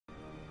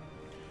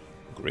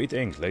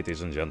Greetings,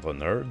 ladies and gentle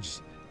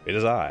nerds. It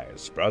is I,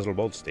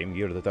 Sprazzlebolt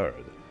Steamgear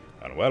III,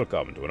 and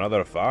welcome to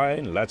another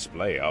fine Let's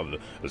Play of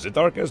The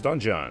Darkest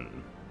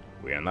Dungeon.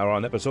 We are now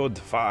on episode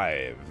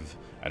 5,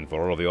 and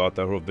for all of the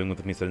author who have been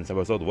with me since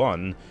episode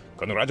 1,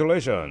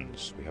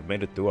 congratulations! We have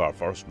made it to our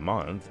first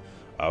month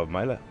of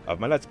my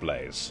Let's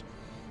Plays.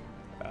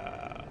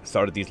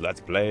 Started these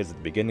Let's Plays at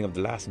the beginning of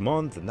the last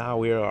month, and now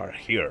we are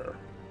here.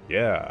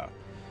 Yeah,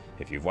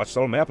 if you've watched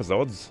all my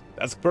episodes,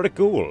 that's pretty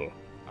cool.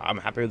 I'm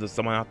happy that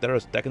someone out there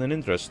is taking an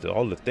interest in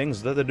all the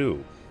things that I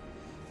do.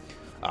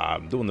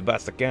 I'm doing the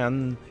best I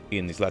can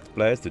in these Let's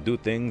Plays to do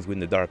things within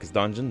the Darkest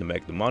Dungeon to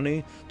make the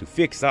money to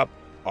fix up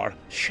our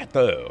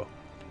chateau,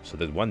 so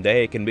that one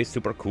day it can be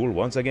super cool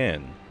once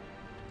again.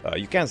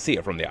 You can't see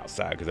it from the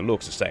outside because it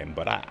looks the same,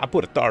 but I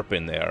put a tarp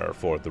in there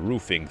for the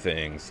roofing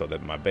thing so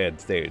that my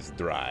bed stays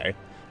dry.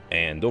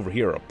 And over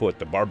here I put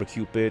the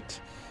barbecue pit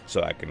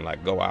so I can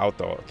like go out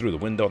through the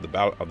window of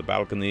the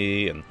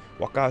balcony and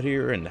walk out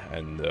here and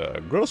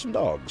grill some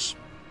dogs.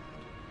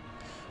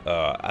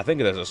 I think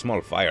there's a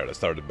small fire that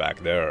started back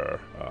there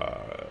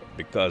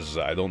because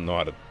I don't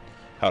know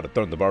how to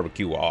turn the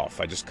barbecue off.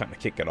 I just kind of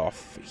kick it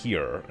off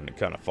here and it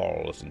kind of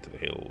falls into the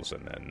hills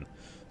and then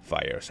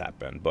fires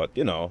happen. But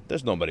you know,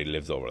 there's nobody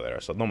lives over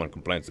there, so no one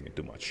complains to me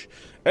too much.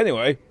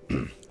 Anyway,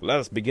 let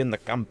us begin the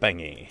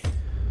campaign.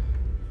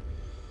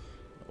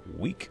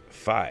 Week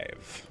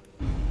 5.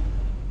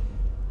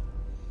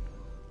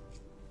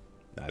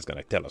 Now it's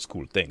gonna tell us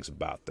cool things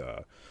about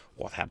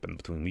what happened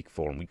between week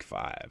 4 and week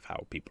 5.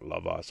 How people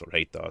love us or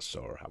hate us,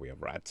 or how we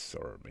have rats,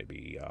 or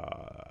maybe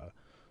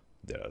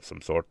there's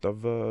some sort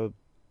of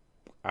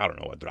I don't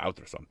know, a drought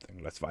or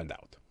something. Let's find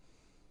out.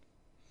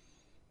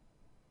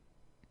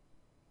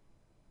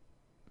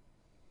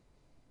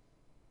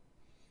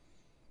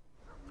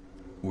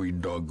 We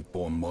dug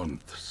for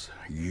months,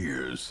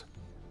 years,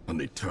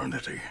 an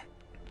eternity,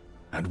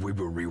 and we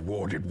were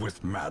rewarded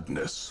with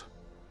madness.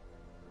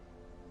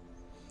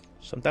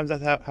 Sometimes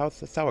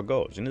that's how it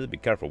goes. You need to be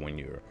careful when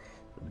you're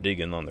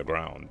digging on the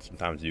ground.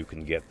 Sometimes you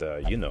can get,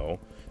 you know,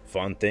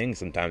 fun things.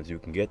 Sometimes you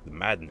can get the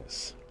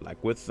madness.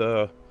 Like with,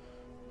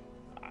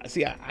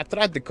 see, I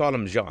tried to call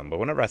him Jean, but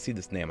whenever I see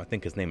this name, I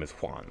think his name is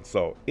Juan.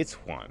 So it's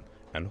Juan.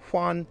 And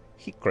Juan,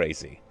 he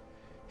crazy.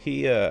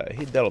 He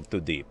delved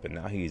too deep, and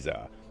now he's,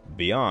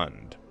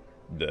 beyond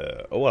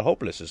the,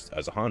 hopeless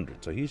as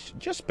 100. So he's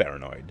just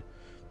paranoid.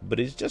 But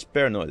he's just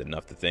paranoid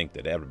enough to think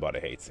that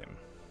everybody hates him.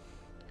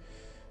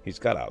 He's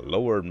got a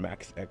lowered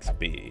max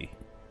XP.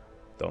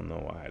 Don't know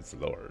why it's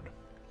lowered.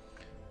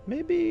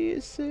 Maybe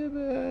it's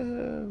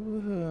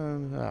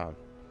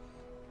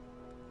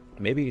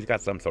maybe he's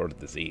got some sort of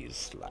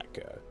disease,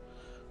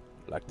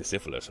 like the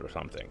syphilis or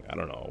something. I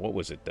don't know. What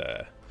was it?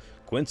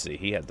 Quincy,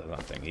 he had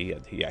something.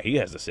 He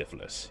has the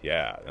syphilis.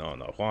 Yeah,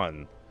 no,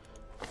 Juan,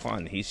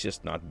 he's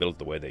just not built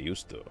the way they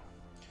used to.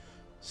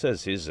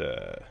 Says his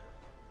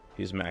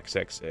max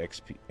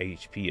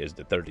HP is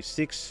the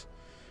 36.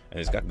 And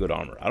it's got good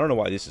armor. I don't know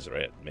why this is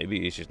red.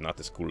 Maybe it's just not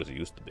as cool as it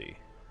used to be.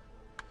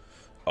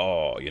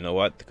 Oh, you know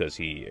what? Because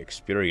he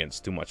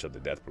experienced too much of the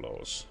death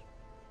blows.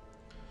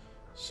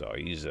 So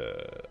he's,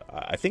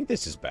 I think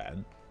this is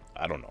bad.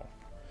 I don't know.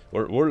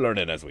 We're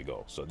learning as we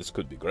go. So this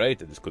could be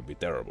great and this could be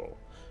terrible.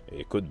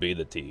 It could be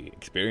that he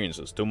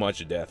experiences too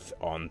much death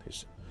on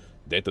his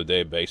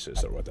day-to-day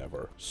basis or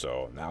whatever.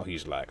 So now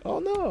he's like, oh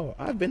no,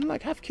 I've been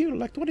like half killed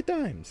like 20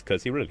 times.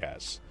 Because he really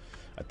has.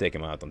 I take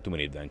him out on too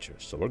many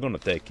adventures. So we're going to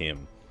take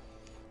him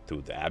to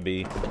the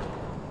Abbey.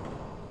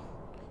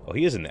 Oh,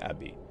 he is in the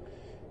Abbey.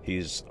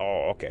 He's...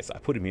 Oh, okay. So I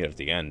put him here at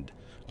the end,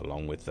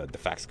 along with the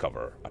fax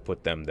cover. I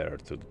put them there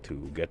to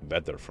get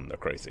better from their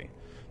crazy.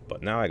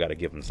 But now I gotta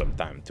give him some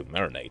time to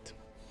marinate.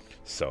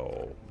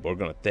 So we're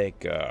gonna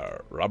take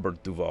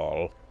Robert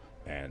Duvall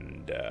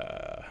and...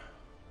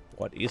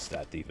 what is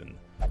that even?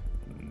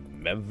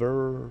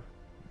 Meverell?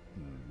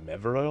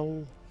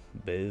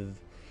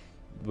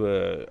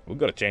 We're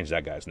gonna change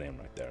that guy's name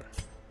right there.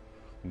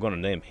 I'm gonna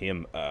name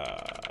him,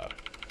 oh,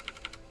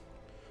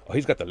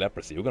 he's got the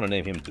leprosy. We're gonna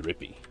name him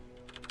Drippy.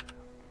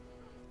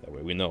 That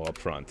way we know up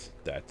front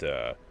that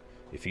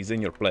if he's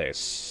in your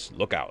place,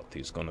 look out.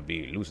 He's gonna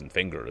be losing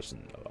fingers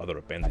and other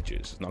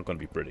appendages. It's not gonna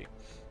be pretty.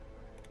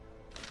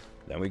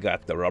 Then we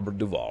got the Robert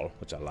Duvall,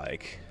 which I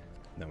like.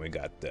 Then we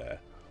got the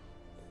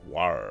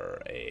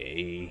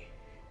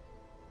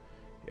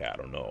Yeah, I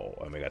don't know.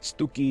 And we got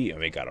Stooky, and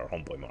we got our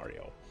homeboy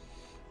Mario.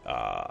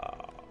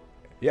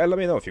 Yeah, let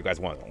me know if you guys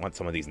want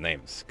some of these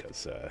names,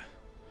 because I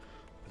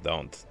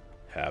don't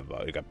have.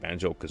 We got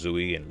Banjo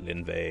Kazooie and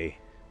Linvey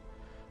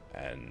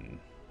and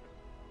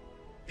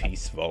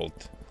Peace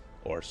Vault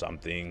or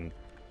something.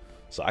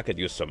 So I could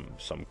use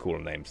some cool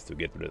names to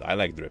get rid of. I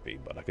like Drippy,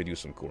 but I could use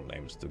some cool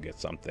names to get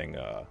something,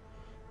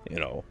 you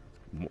know,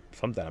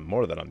 something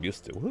more than I'm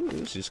used to.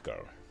 Who's this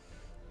girl?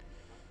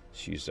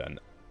 She's an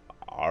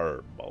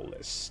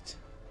herbalist.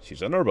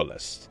 She's an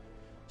herbalist.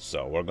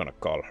 So we're gonna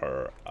call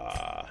her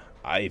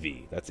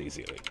Ivy. That's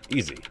easy.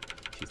 She's an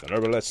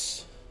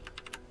herbalist.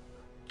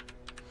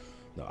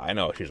 No, I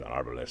know she's an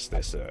herbalist.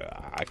 This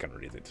I can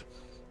read it.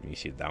 You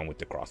see down with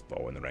the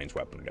crossbow and the ranged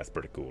weapon. That's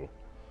pretty cool.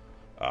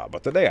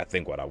 But today I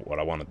think what I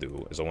want to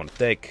do is I want to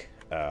take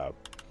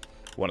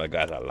one of the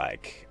guys I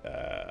like,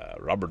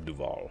 Robert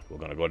Duvall. We're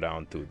gonna go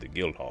down to the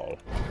guild hall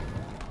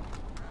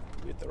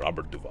with the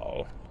Robert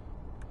Duvall,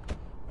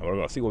 and we're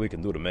gonna see what we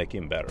can do to make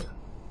him better.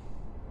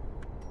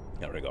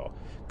 There we go.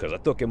 Because I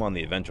took him on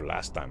the adventure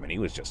last time, and he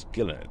was just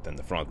killing it in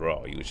the front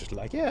row. He was just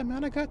like, yeah,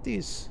 man, I got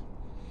these.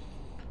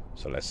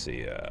 So let's see.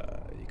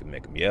 You can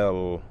make him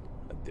yell,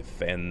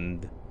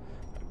 defend,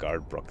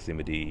 guard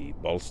proximity,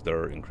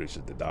 bolster,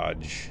 increases the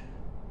dodge,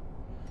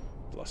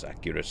 plus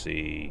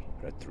accuracy,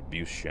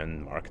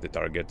 retribution, mark the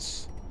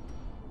targets.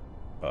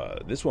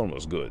 This one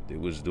was good.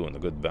 It was doing a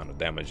good amount of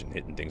damage and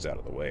hitting things out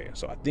of the way.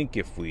 So I think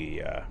if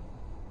we...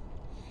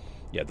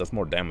 yeah, it does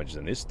more damage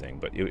than this thing,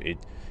 but it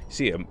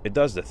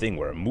does the thing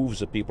where it moves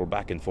the people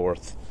back and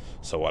forth.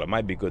 So while it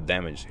might be good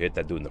damage to hit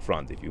that dude in the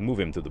front, if you move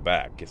him to the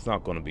back, it's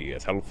not going to be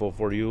as helpful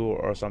for you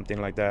or something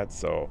like that.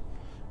 So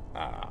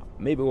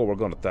maybe what we're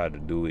going to try to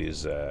do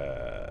is...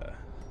 oh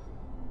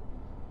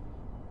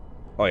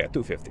yeah,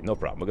 250, no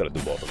problem. We're going to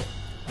do both of them.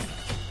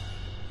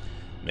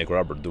 Make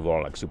Robert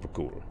Duvall like super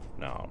cool.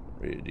 Now,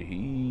 is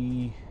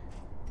he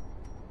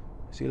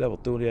level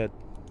 2 yet?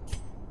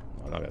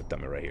 No, not going to tell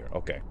me right here.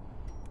 Okay.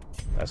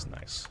 That's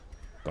nice.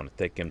 Gonna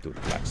take him to the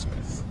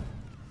blacksmith.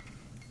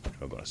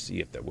 We're gonna see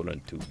if they're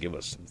willing to give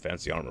us some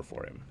fancy armor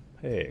for him.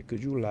 Hey,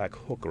 could you like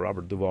hook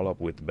Robert Duvall up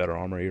with better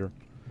armor here?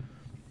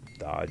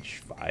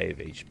 Dodge 5,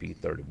 HP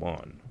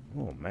 31.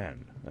 Oh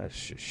man, that's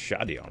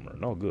shoddy armor,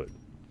 no good.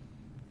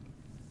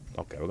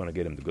 Okay, we're gonna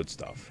get him the good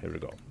stuff. Here we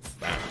go.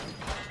 Bam.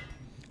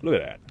 Look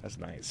at that, that's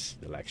nice.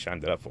 They like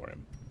shined it up for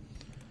him.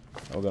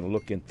 Now we're gonna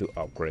look into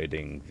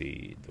upgrading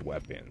the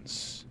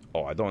weapons.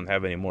 Oh, I don't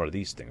have any more of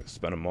these things.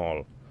 Spend them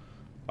all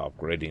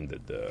upgrading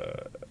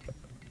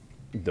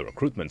the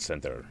recruitment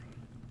center.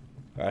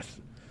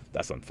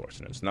 That's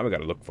unfortunate. So now we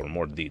gotta look for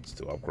more deeds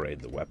to upgrade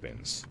the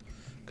weapons,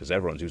 because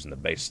everyone's using the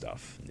base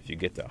stuff. And if you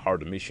get the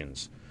harder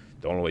missions,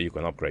 the only way you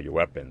can upgrade your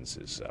weapons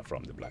is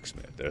from the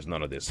blacksmith. There's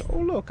none of this. Oh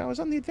look, I was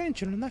on the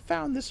adventure and I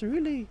found this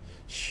really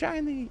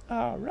shiny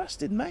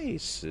rusted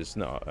mace.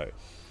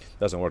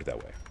 Doesn't work that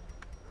way.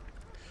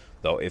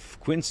 Though if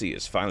Quincy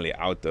is finally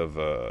out of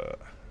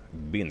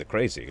being the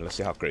crazy, let's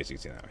see how crazy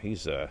is he now.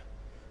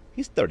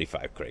 He's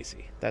 35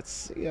 crazy.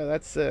 That's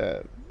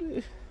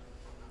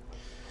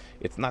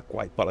it's not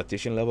quite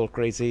politician level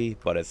crazy,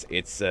 but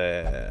it's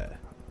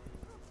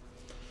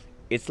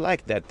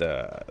like that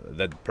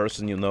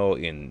person you know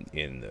in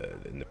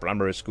the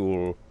primary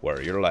school where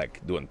you're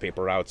like doing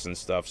paper routes and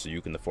stuff so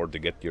you can afford to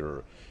get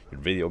your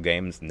video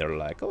games, and they're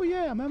like, oh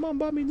yeah, my mom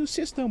bought me a new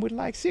system with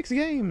like 6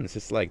 games.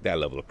 It's like that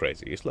level of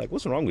crazy. It's like,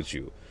 what's wrong with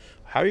you?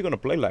 How are you gonna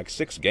play like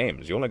 6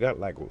 games? You only got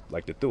like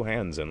the 2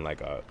 hands and like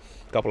a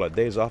couple of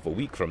days off a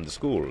week from the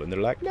school. And they're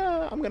like,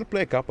 nah, I'm gonna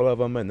play a couple of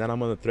them and then I'm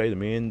gonna trade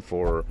them in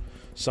for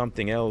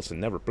something else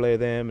and never play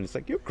them. And it's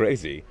like, you're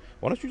crazy.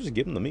 Why don't you just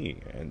give them to me?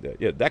 And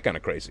yeah, that kind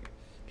of crazy.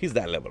 He's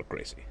that level of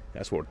crazy.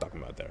 That's what we're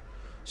talking about there.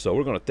 So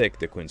we're gonna take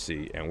the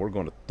Quincy and we're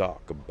gonna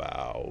talk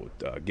about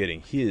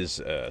getting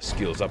his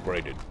skills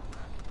upgraded,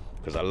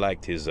 because I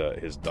liked his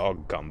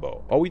dog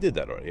combo. Oh, we did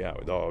that already. Yeah,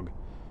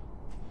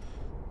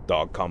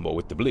 dog combo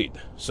with the bleed.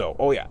 So,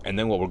 oh yeah, and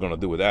then what we're gonna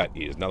do with that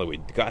is, now that we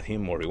got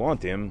him where we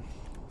want him,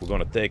 we're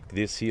gonna take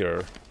this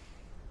here,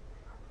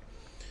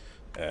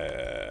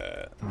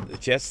 the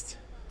chest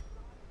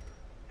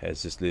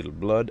has this little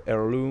blood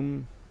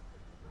heirloom.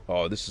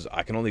 Oh, this is,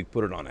 I can only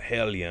put it on a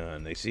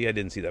Hellion. You see, I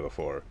didn't see that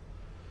before.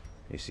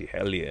 You see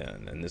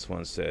Hellion, and this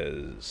one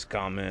says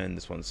common,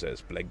 this one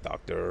says plague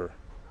doctor.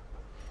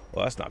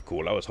 Well, that's not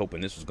cool. I was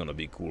hoping this was gonna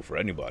be cool for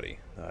anybody.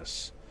 I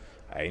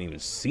ain't even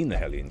seen the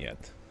Hellion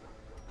yet.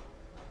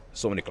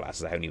 So many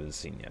classes I haven't even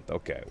seen yet.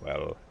 Okay,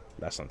 well,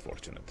 that's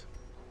unfortunate.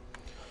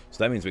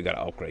 So that means we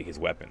gotta upgrade his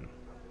weapon,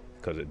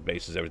 because it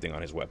bases everything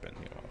on his weapon.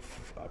 You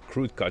know, a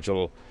crude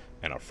cudgel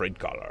and a frayed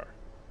collar.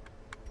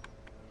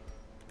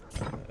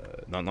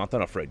 Not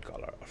an afraid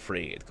collar, a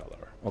frayed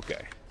collar.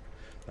 Okay.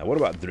 Now what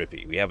about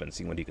Drippy? We haven't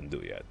seen what he can do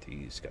yet.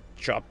 He's got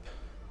chop,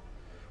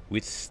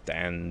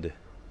 withstand,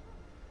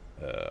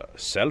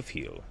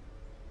 self-heal.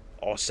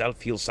 Oh,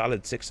 self-heal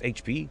solid 6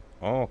 HP?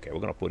 Oh, okay, we're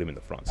gonna put him in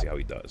the front, see how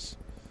he does.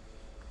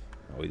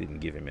 No, we didn't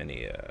give him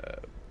any,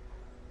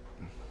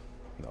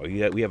 no,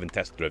 we haven't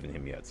test-driven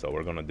him yet, so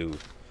we're gonna do,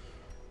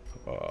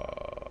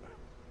 all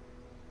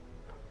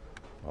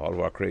of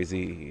our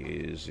crazy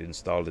is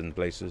installed in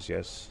places,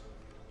 yes.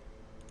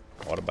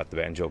 What about the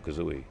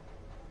Banjo-Kazooie?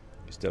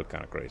 He's still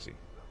kind of crazy.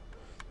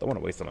 Don't want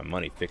to waste all my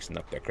money fixing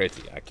up that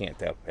crazy. I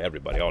can't help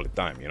everybody all the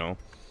time, you know?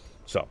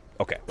 So,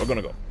 okay, we're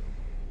gonna go.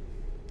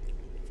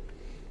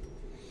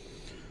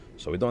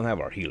 So we don't have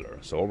our healer.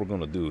 So what we're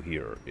gonna do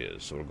here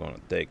is, so we're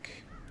gonna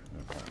take,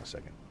 hold on a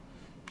second.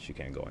 She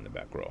can't go in the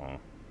back row, huh?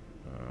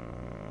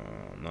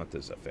 Not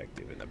as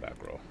effective in the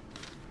back row.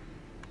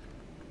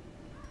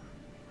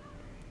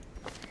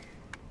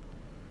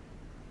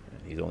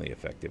 And he's only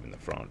effective in the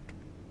front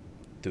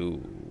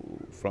two.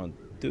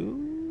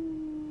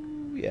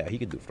 Yeah, he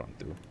could do front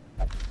two.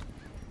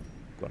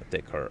 Gonna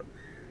take her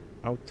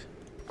out.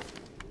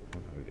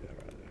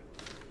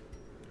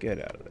 Get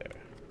out of there.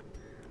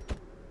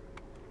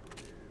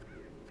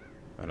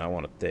 And I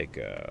want to take,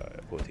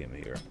 put him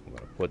here. I'm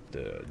going to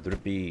put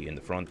Drippy in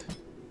the front.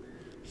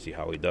 See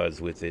how he does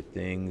with it,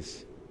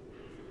 things.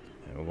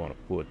 And we're going to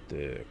put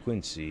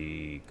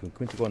Quincy. Can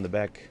Quincy go in the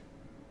back?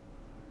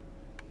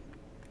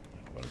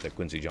 I'm going to take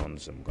Quincy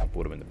Jones. I'm going to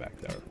put him in the back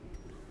there.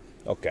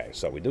 Okay,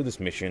 so we do this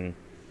mission.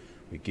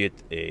 We get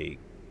a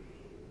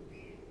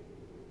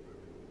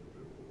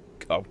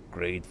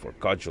upgrade for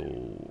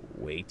cudgel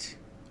weight,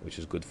 which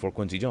is good for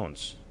Quincy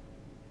Jones.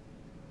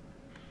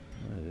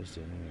 And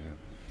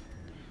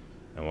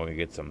we're gonna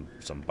get some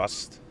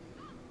bust.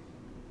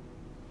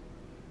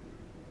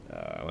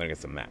 I'm gonna get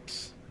some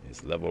maps.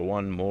 It's level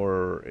 1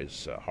 more.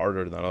 It's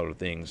harder than other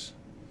things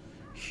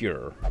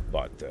here,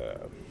 but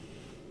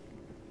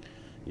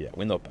yeah,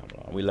 we know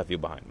Pamela. We left you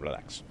behind.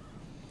 Relax.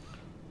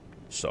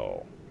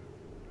 So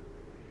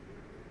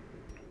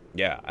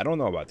yeah, I don't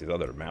know about these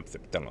other maps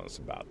they're telling us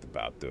about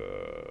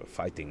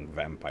fighting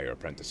vampire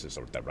apprentices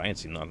or whatever. I ain't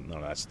seen none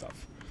of that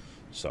stuff.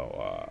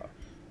 So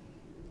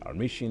our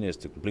mission is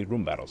to complete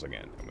room battles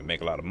again. And we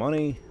make a lot of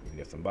money, we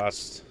get some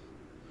busts,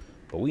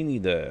 but we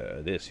need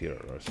this here.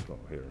 Let's go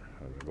here.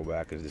 Go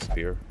back, is it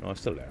disappear? No,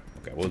 it's still there.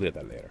 Okay, we'll get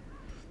that later.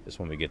 This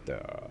one we get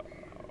the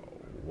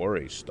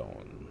worry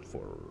stone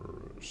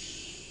for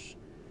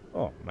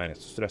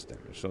minus stress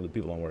damage, so the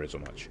people don't worry so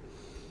much.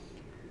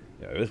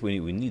 Yeah, we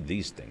need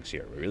these things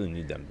here. We really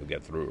need them to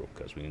get through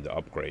because we need to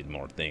upgrade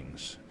more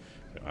things.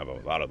 We don't have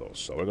a lot of those,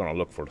 so we're gonna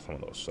look for some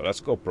of those. So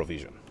let's go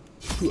provision.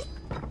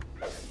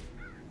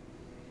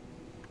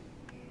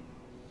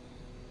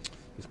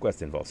 This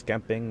quest involves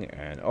camping,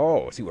 and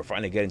see, we're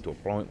finally getting to a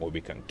point where we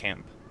can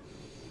camp.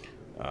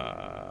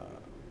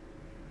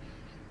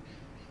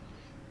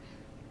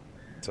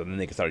 So then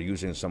they can start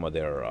using some of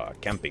their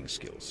camping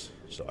skills.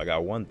 So I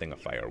got one thing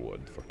of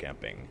firewood for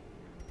camping.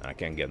 And I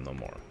can't get no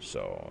more.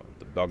 So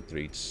the dog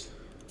treats.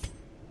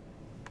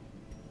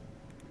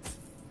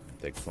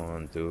 Take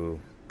 1, 2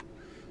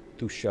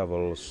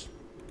 shovels.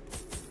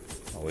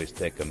 Always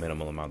take a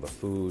minimal amount of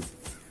food.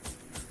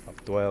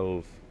 Of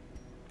 12.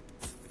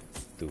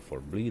 2 for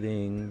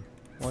bleeding.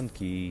 1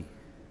 key.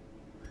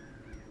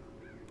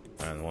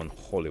 And 1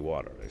 holy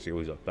water. I see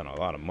we've spent a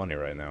lot of money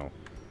right now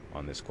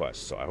on this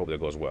quest, so I hope that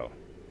goes well.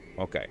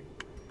 Okay.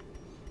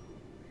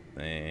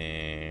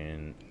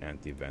 And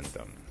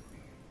anti-ventum.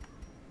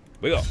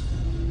 We go.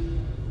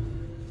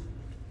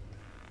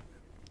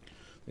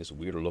 This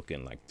weird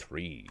looking like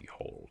tree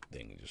hole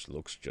thing just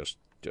looks just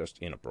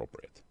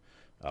inappropriate.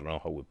 I don't know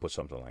how we put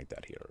something like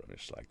that here.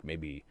 It's like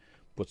maybe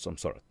put some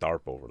sort of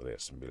tarp over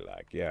this and be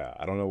like, yeah,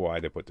 I don't know why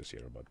they put this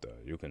here, but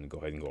you can go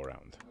ahead and go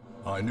around.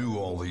 I knew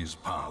all these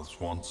paths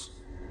once.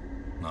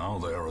 Now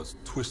they are as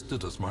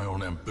twisted as my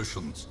own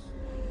ambitions.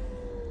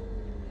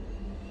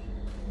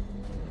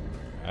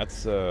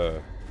 That's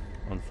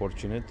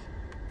unfortunate.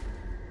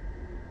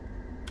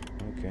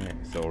 Okay,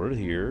 so we're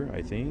here,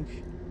 I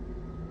think.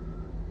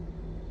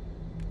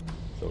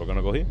 So we're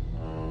gonna go here?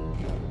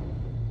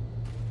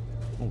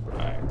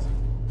 Alright.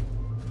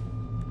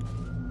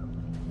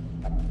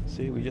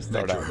 See, we just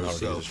started out and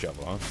already use a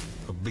shovel, huh?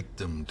 A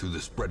victim to the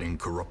spreading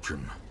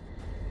corruption.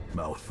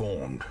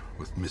 Malformed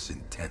with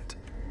misintent.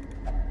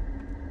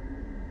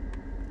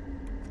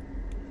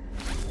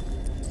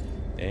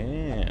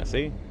 Yeah,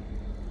 see?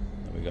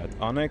 We got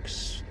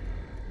Onyx.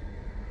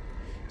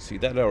 See,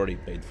 that already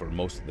paid for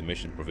most of the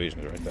mission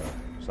provisions right there.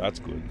 So that's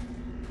good.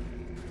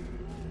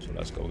 So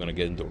let's go. We're gonna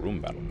get into a room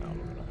battle now.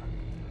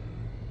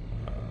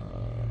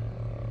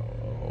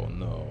 Oh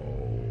no.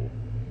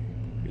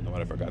 You know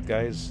what I forgot,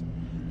 guys?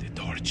 The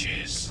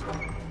torches.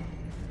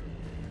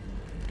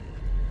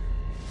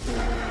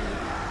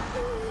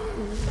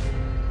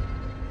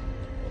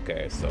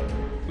 Okay, so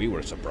we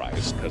were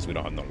surprised because we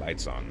don't have no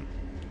lights on.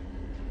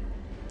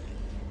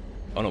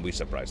 Oh no, we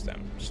surprised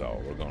them.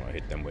 So we're gonna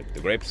hit them with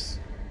the grapes.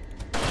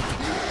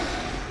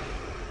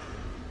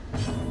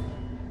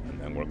 And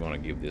then we're gonna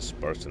give this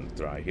person a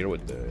try here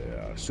with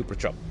the super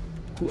chop.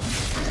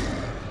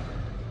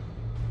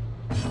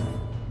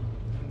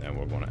 And then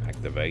we're gonna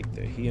activate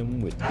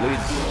him with bleed.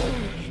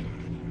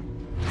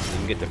 We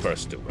can get the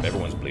first 2, but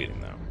everyone's bleeding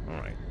now.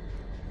 Alright.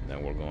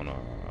 Then we're gonna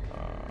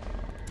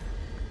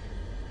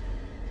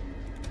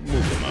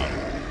move him out.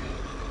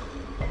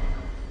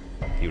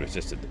 He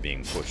resisted to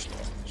being pushed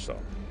though, so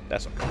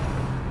that's okay.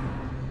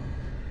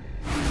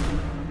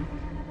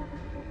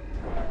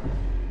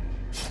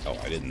 Oh,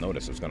 I didn't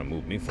notice it was gonna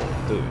move me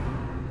forward too.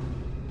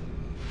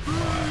 I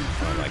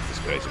don't like this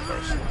crazy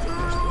person.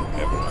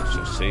 Everyone's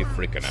just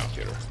freaking out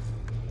here.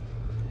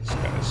 This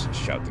guy's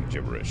shouting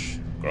gibberish.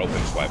 Girl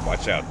can swipe,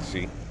 watch out,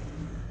 see?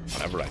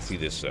 Whenever I see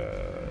this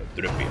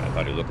Drippy, I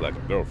thought he looked like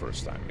a girl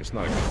first time. It's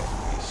not a girl.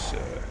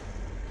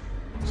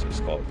 He's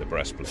called the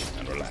breastplate,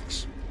 and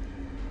relax.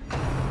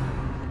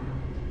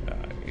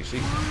 You see?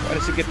 Why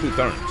does he get 2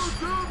 turns?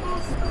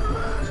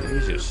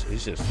 See,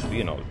 he's just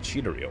being all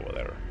cheatery over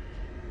there.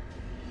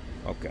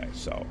 Okay,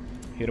 so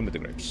hit him with the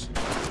grapes.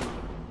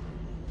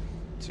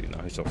 See,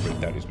 now he's so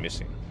freaked out he's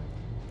missing.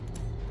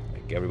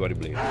 Make everybody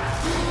bleed.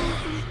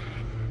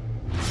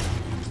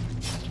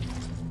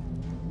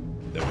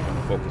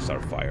 focus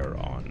our fire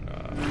on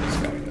this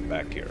guy in the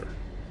back here.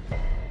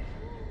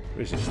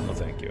 Resist, no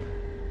thank you.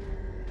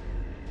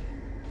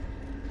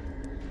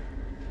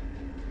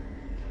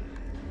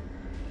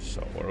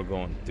 So we're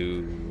going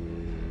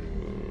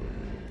to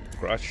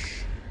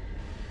crush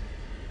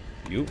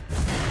you.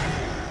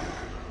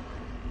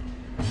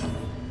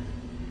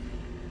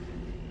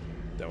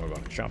 Then we're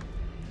going to jump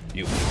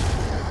you.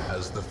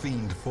 As the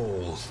fiend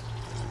falls,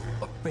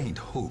 a faint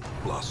hope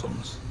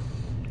blossoms.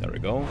 There we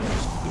go.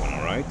 Doing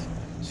all right.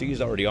 See,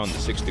 he's already on the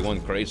 61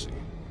 crazy.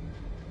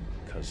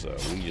 Because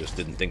we just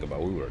didn't think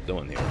about what we were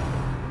doing here.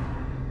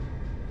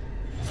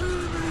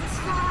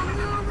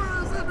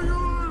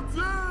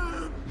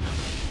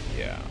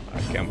 Yeah,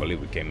 I can't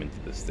believe we came into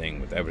this thing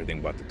with everything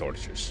but the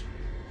torches.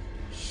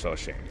 So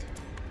ashamed.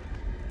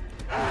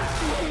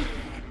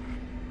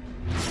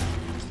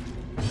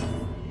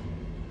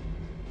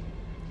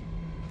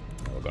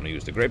 We're gonna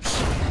use the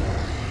grapes.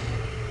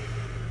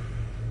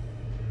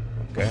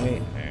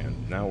 Okay,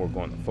 and now we're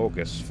going to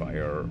focus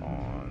fire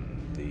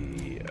on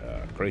the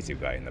crazy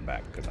guy in the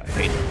back, because I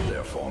hate him.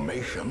 Their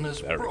formation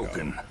is There we go.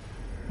 broken.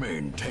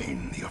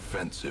 Maintain the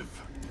offensive.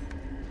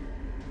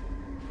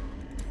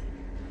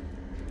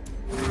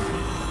 There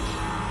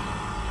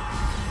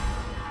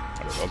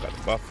we go, got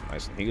the buff,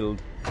 nice and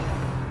healed.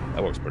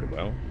 That works pretty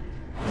well.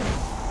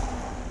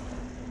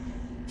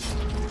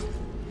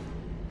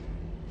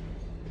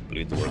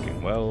 Bleed's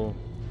working well,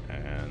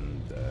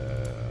 and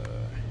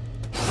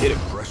hit him.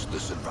 Press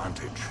this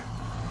advantage.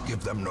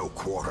 Give them no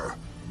quarter.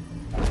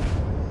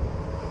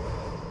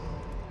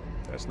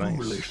 That's nice.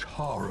 Foolish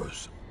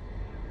horrors.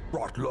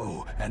 Brought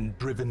low and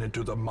driven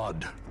into the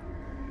mud.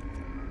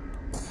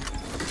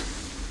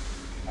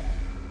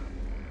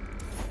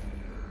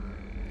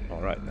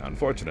 All right, now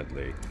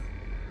unfortunately,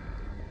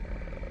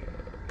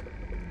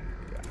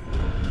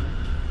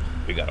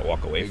 we gotta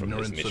walk away from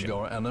this Ignorance of mission.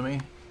 your enemy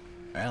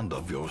and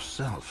of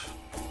yourself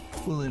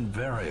will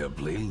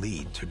invariably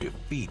lead to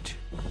defeat.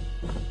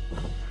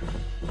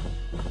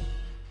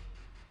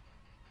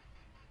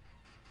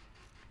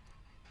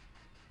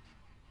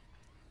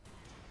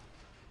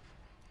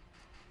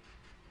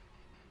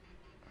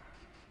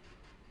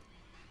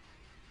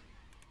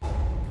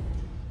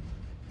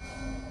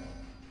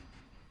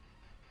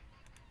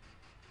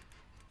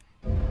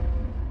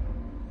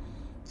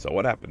 So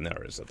what happened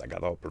there is that I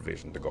got all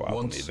provision to go out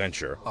on the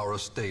adventure. Our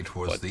estate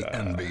was but, the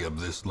envy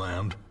of this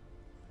land.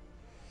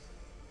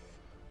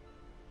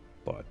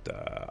 But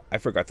I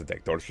forgot to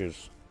take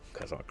torches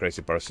because I'm a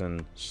crazy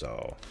person,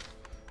 so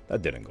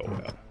that didn't go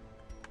well.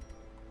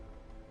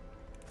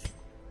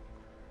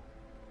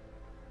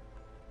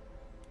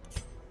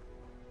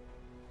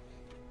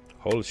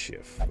 Whole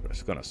shift. We're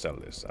just gonna sell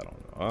this. I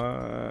don't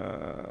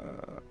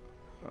know.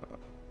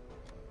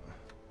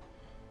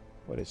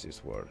 What is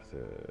this worth?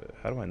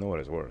 How do I know what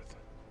it's worth?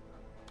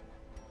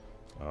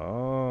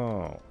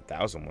 Oh,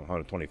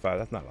 1,125.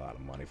 That's not a lot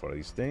of money for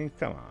these things.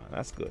 Come on,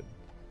 that's good.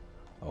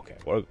 Okay,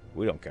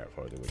 we don't care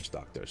for the witch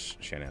doctor's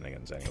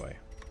shenanigans anyway.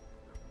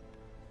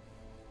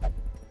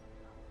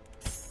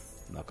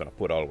 Not gonna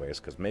put always,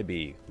 because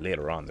maybe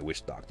later on the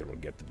witch doctor will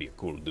get to be a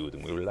cool dude,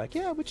 and we were like,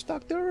 yeah, witch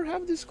doctor,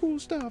 have this cool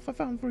stuff I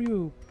found for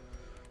you.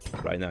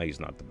 Right now, he's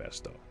not the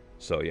best though.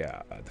 So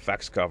yeah, the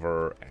fax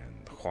cover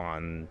and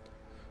Juan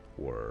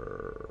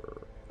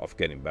were off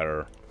getting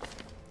better.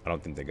 I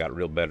don't think they got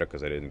real better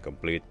because they didn't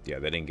complete. Yeah,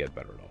 they didn't get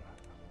better though.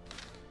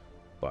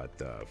 But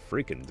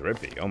freaking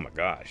Drippy, oh my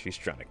gosh, he's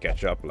trying to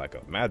catch up like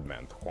a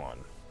madman to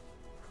Juan.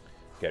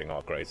 Getting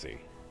all crazy.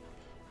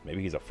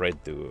 Maybe he's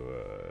afraid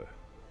to...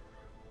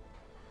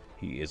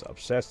 he is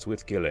obsessed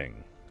with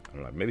killing.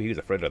 I'm like, maybe he's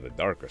afraid of the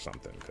dark or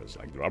something, because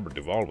like Robert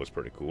Duvall was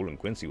pretty cool and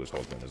Quincy was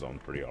holding his own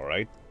pretty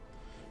alright.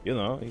 You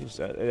know, he's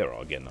they're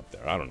all getting up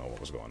there. I don't know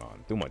what was going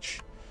on. Too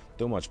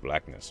much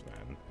blackness,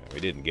 man. And we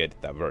didn't get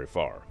that very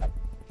far.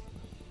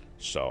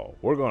 So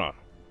we're gonna...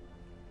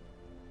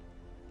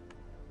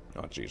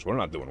 oh jeez, we're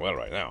not doing well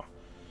right now.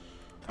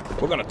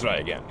 We're gonna try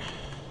again.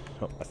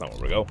 Oh, that's not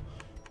where we go.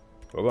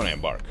 We're gonna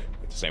embark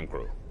with the same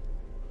crew.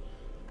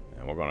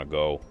 And we're gonna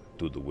go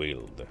to the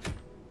Weald.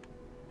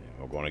 And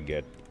we're gonna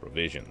get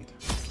provisioned.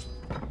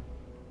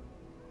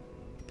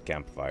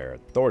 Campfire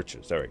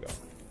torches, there we go.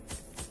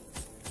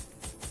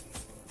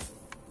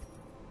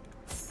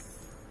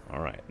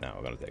 Alright, now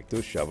we're gonna take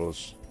 2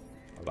 shovels,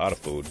 a lot of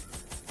food.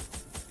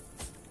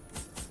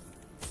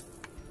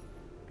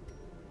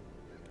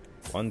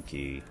 1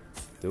 key,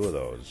 2 of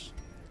those.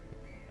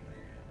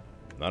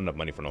 Not enough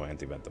money for no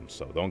anti-venom,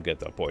 so don't get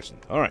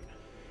poisoned. Alright,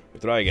 we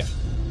try again.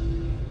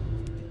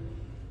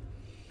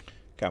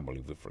 Can't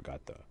believe we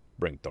forgot to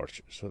bring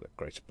torches. What a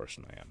crazy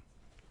person I am.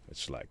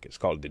 It's like, it's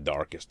called the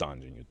darkest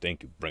dungeon. You'd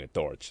think you'd bring a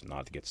torch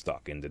not to get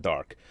stuck in the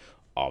dark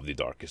of the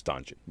darkest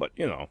dungeon. But,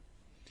 you know,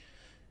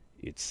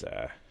 it's,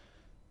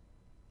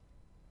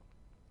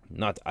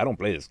 not, I don't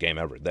play this game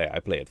every day. I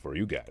play it for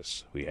you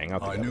guys. We hang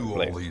out together. I knew and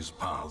play. all these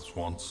paths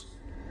once.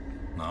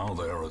 Now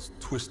they are as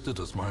twisted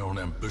as my own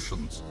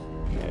ambitions.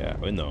 Yeah,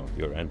 I know.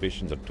 Your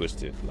ambitions are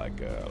twisted like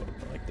the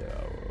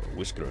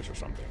whiskers or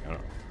something. I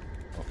don't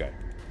know. Okay.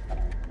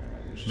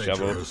 Nature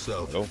shovel.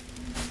 herself, Go.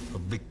 a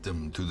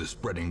victim to the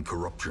spreading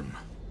corruption.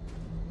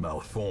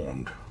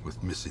 Malformed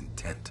with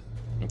misintent.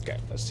 Okay,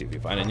 let's see if we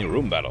find any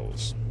room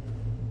battles.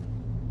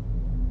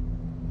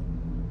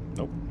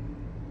 Nope.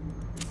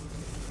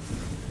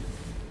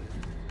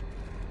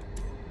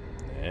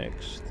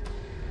 Next.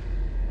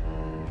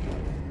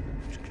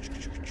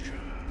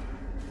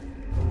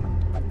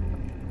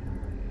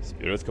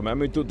 Spirits command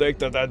me to take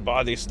the dead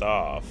body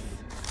stuff.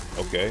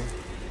 Okay.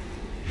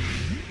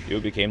 You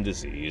became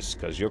diseased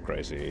because you're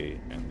crazy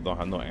and don't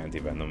have no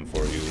anti-venom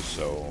for you,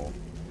 so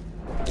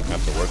we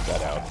have to work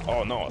that out.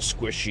 Oh no,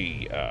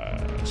 squishy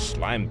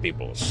slime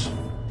peoples.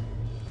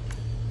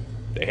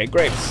 They hate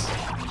grapes.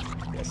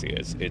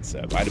 Yes, it's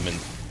vitamin.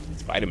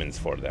 It's vitamins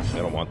for them. They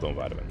don't want no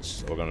vitamins.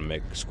 So we're gonna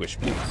make squish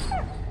please.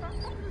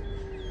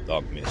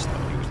 Dog missed.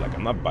 He was like,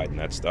 I'm not biting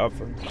that stuff.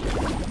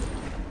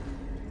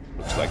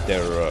 Looks like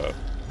they're.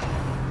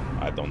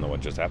 I don't know what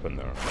just happened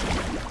there.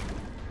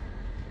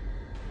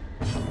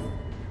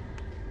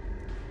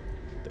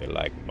 They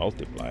like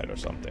multiplied or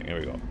something. Here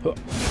we go. Huh.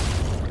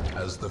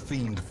 As the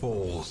fiend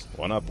falls,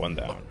 One up, one a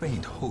down.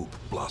 faint hope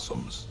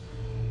blossoms.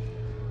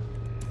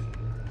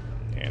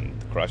 And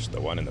crush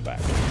the one in the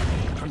back.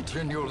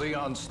 Continue the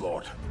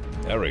onslaught.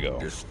 There we go.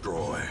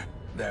 Destroy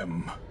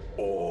them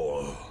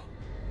all.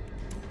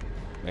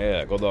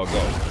 Yeah, go dog,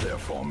 go. Their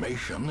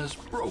formation is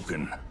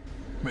broken.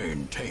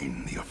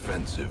 Maintain the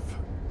offensive.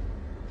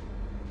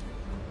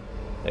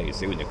 Hey, you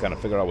see when you kind of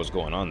figure out what's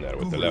going on there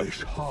with the left,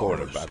 Foolish forward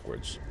or horrors.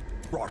 backwards.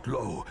 Brought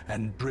low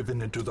and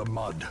driven into the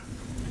mud.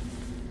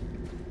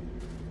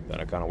 Then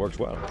it kind of works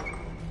well.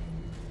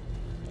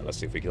 Now, let's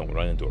see if we can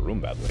run into a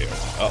room battle here.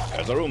 Oh,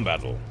 there's a room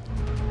battle.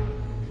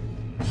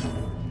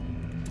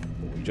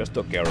 We just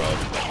took care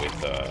of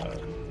with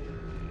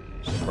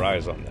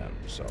surprise on them,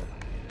 so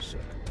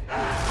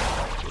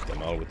get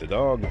them all with the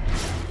dog.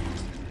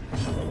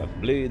 All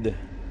that bleed.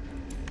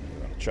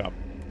 We're gonna chop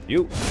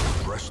you.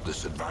 Press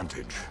this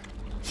advantage.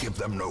 Give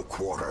them no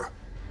quarter.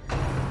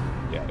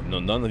 Yeah, no,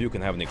 none of you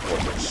can have any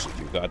quarters. If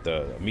you've got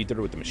the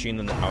meter with the machine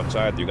on the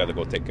outside, you got to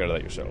go take care of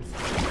that yourself.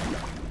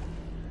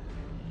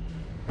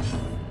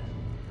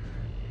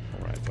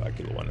 All right, so I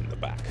kill one in the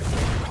back.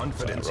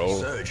 Confidence So I roll.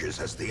 surges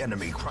as the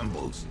enemy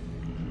crumbles.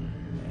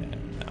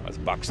 And now it's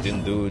boxed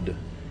in, dude.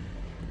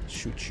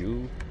 Shoot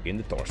you in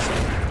the torso.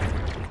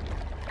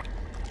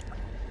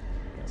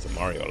 So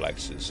Mario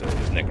likes his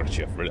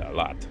neckerchief really a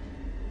lot.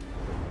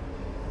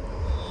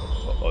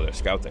 Oh, they're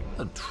scouting.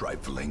 A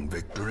trifling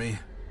victory,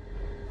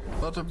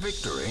 but a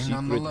victory Secret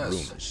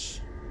nonetheless.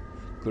 rooms.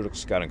 Critical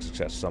scouting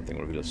success. Something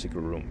revealed a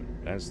secret room.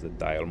 Press the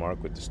dial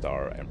mark with the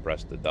star and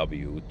press the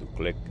W to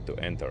click to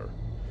enter.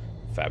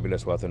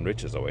 Fabulous wealth and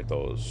riches await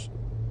those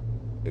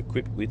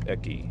equipped with a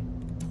key.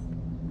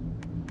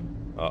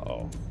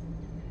 Uh-oh.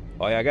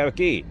 Oh yeah, I got a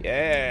key.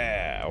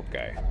 Yeah,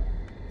 okay.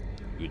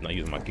 You're not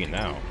using my key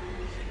now.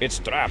 It's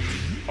trapped.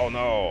 Oh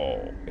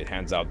no. It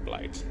hands out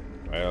blight.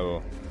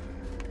 Well,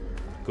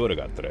 could have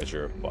got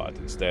treasure, but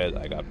instead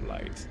I got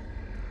blight.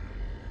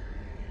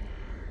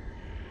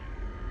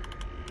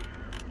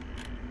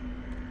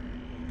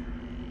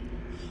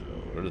 So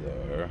we're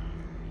there.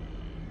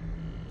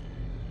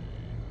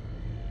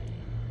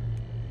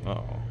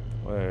 Uh-oh.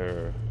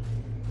 Where?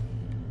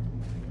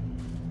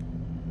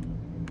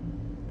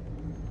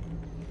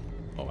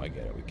 Oh, I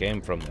get it. We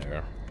came from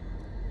there.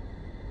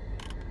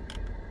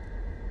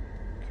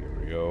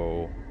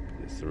 Curio.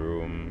 This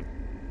room.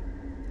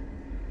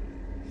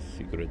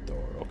 Secret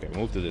door. Okay,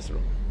 move to this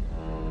room.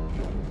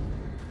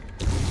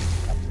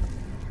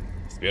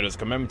 Spirits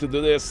command me to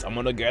do this. I'm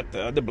gonna get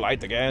the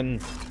blight again.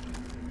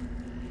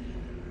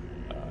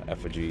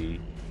 Effigy.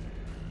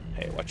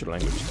 Hey, watch your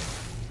language.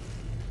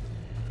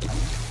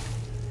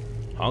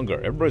 Hunger.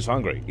 Everybody's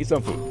hungry. Eat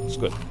some food. It's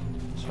good.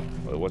 So,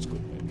 well, what's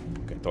good?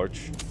 Okay,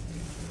 torch.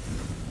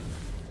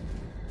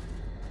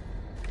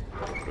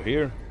 Over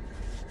here.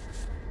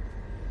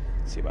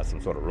 See about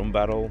some sort of room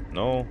battle.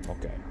 No?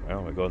 Okay.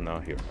 Well, we go now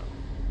here now.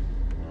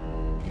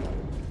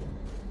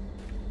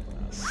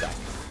 Sack.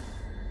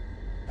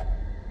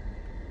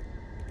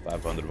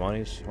 500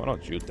 monies. Why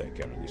don't you take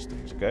care of these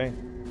things, okay?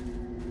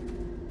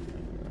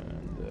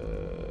 And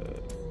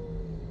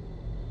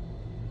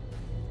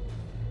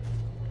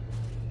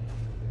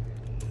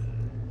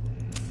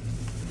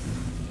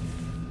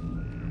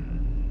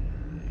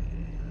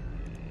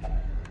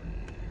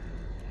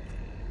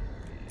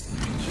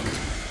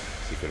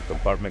secret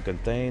compartment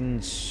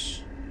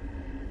contains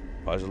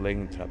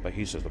puzzling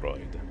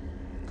trapezoid.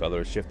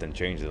 Color shift and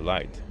change the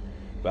light.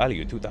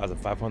 Value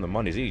 2,500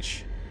 monies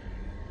each.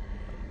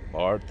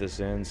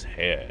 Artisan's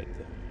head.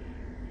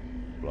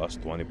 Plus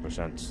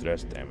 20%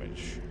 stress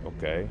damage.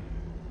 Okay.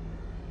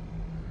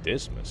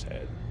 Dismas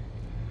head.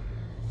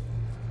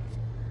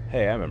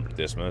 Hey, I remember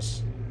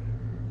Dismas.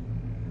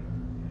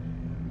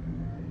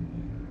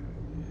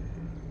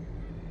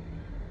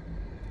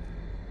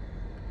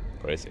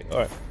 Crazy.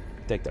 Alright.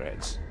 Take their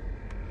heads.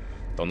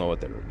 Don't know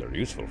what they're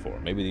useful for.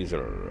 Maybe these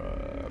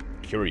are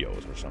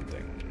curios or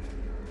something.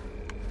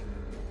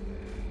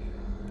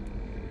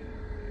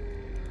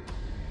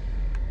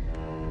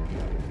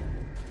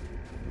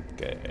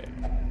 Okay.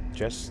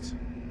 Chest.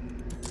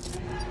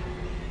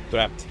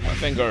 Trapped. My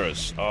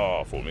fingers.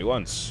 Oh, fool me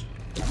once.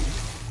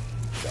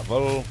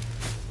 Shovel.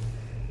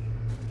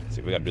 See,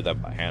 if we gotta do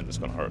that by hand, it's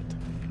gonna hurt.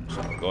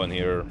 So we'll go in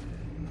here.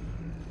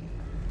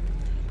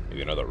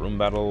 Maybe another room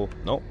battle.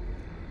 Nope.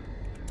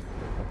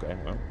 Okay,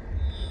 well.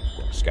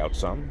 We'll scout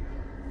some.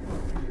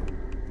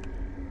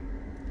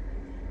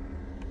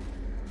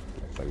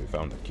 Looks like we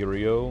found a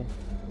curio.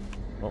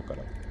 Oh,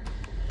 gotta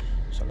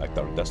select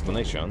our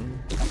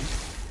destination.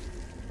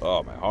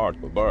 Oh, my heart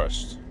will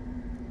burst.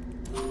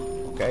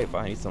 Okay,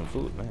 fine, eat some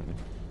food, man.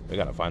 We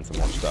gotta find some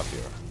more stuff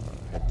here.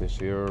 Hit this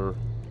here.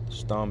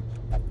 Stump.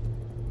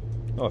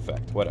 No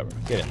effect, whatever.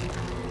 Get in there.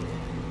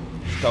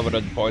 He's covered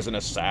in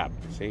poisonous sap.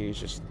 See, he's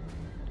just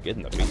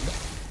getting the beat down.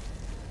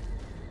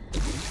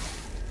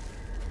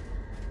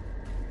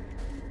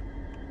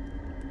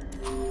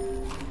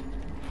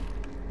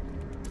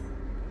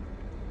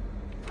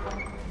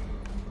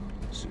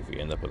 See if we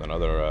end up with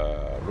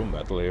another room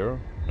battle here.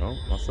 No,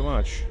 not so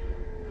much.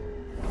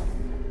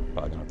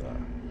 Probably gonna have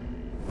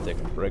to take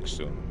a break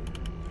soon.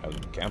 Have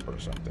them camp or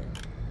something.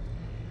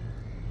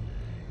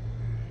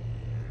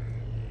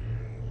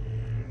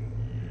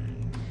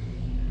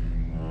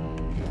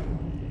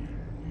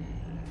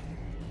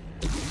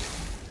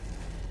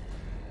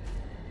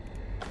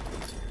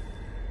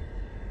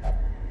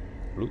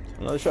 Loot.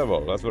 Another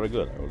shovel. That's very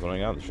good. I was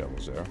running out of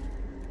shovels there.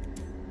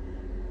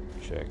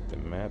 Check the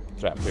map.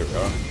 Trap. Here we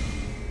are.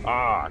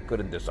 Ah,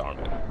 couldn't disarm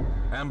it.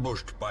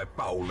 Ambushed by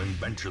foul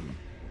invention.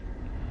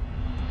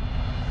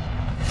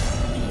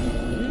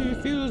 He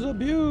feels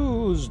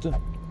abused.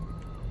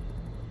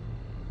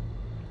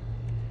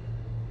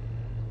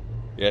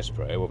 Yes,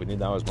 Prey. What we need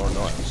now is more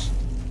noise.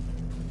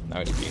 Now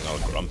he's being all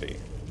grumpy.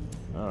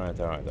 Alright,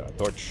 alright, alright.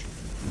 Torch.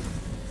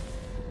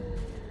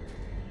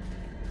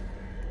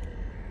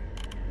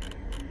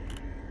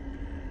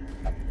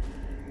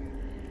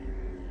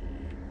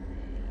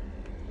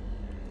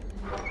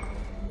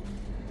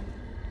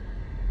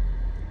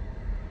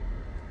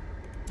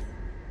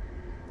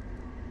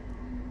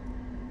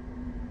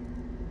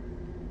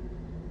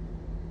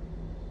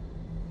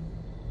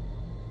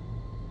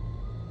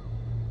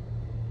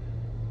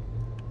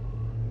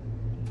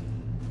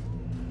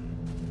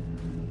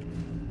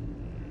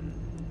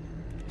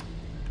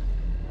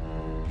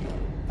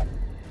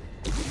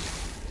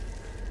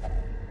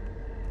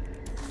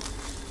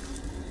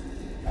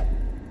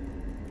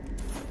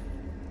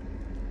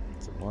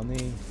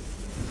 Money.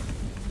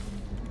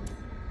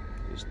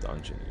 This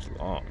dungeon is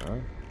long, huh?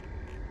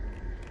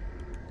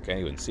 Can't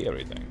even see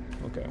everything.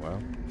 Okay,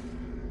 well.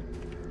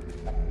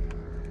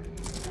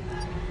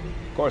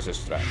 Of course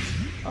it's trapped.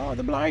 Oh,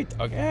 the blight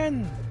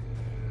again!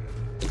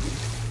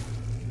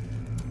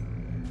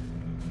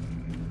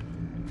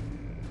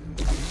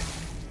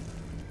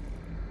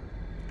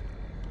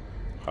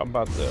 How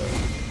about the...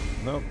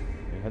 Nope,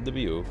 it had to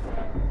be you.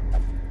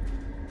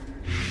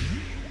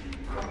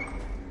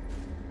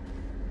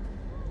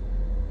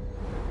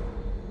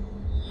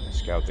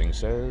 Scouting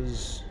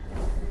says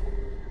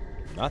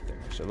nothing.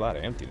 There's a lot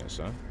of emptiness,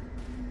 huh?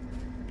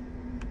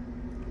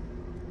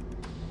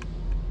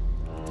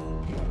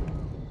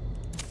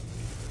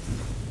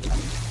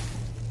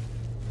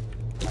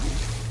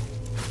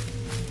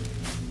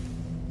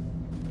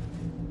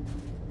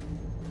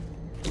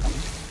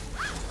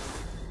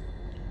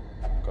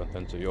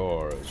 Contents of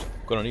yours.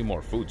 Gonna need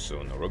more food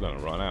soon, though. We're gonna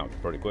run out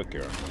pretty quick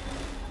here.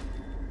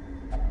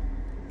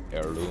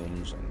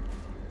 Heirlooms and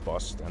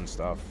bust and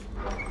stuff.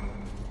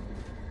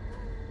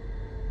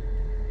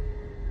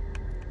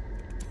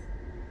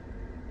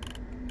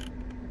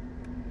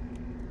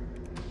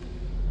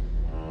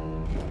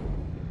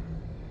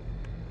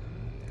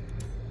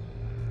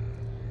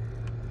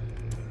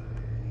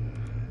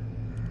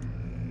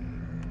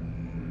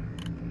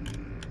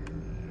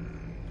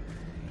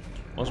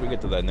 Once we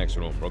get to that next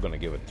room, we're gonna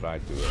give it a try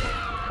to...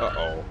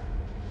 Uh-oh.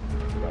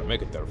 We gotta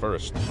make it there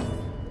first.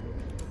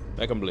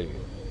 Make them bleed.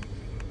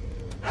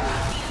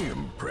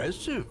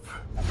 Impressive.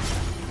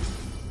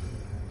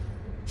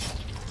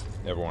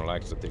 Everyone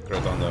likes that they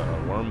crit on the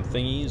worm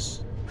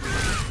thingies.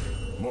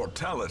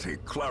 Mortality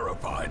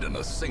clarified in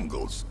a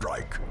single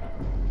strike.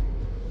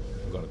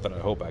 I'm gonna try to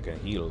hope I can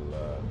heal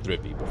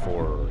Drippy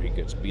before he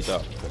gets beat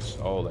up, because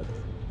all that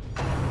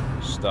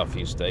stuff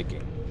he's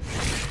taking.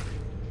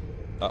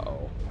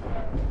 Uh-oh.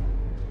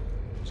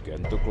 He's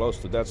getting too close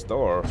to that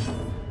door.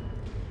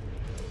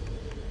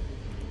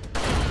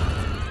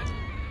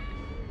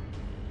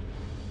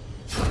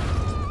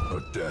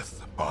 A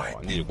death by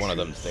I needed one of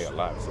them to stay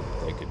alive so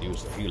that they could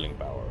use the healing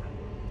power.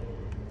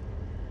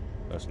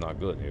 That's not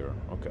good here.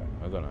 Okay,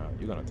 you're gonna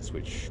have to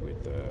switch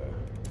with him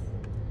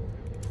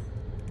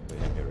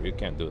here. You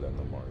can't do that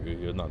no more.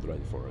 You're not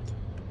ready for it.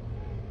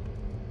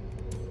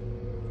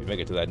 If you make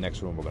it to that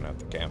next room, we're gonna have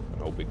to camp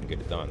and hope we can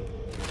get it done.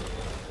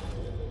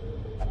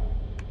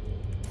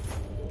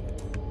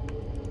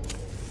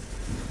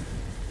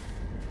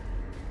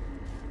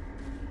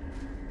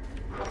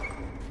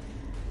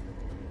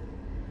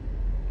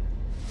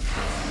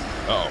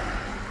 Uh-oh.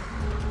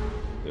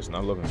 It's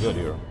not looking good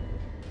here.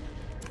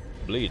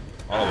 Bleed.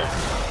 All of them.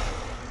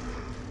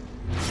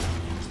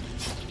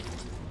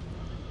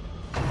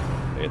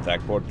 They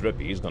attack poor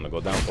Drippy. He's gonna go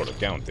down for the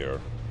count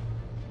here.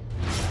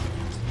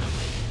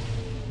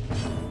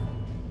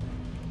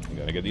 I'm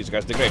gonna get these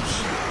guys the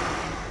grapes.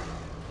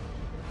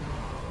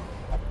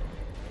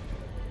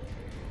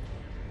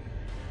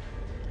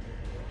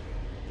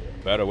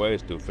 Better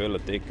ways to fill a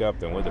teacup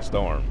than with a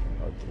storm.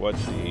 But what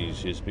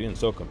he's being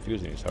so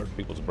confusing. He's hurting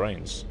people's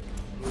brains.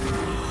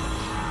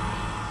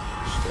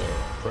 Just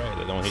pray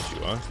they don't hit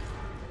you, huh?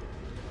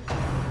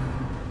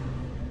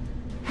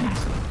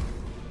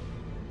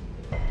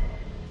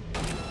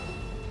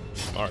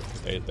 Smart.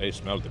 They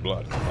smell the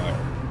blood and the fire.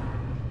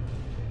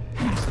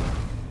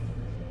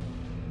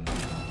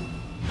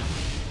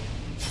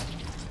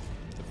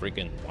 They're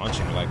freaking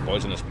launching like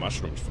poisonous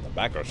mushrooms from the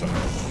back or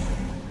something.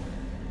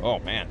 Oh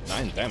man,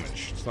 9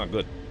 damage. It's not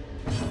good.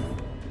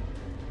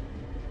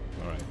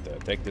 Alright,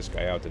 take this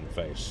guy out in the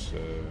face.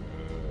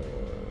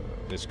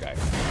 This guy.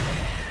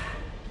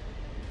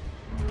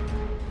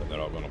 But they're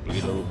all gonna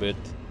bleed a little bit.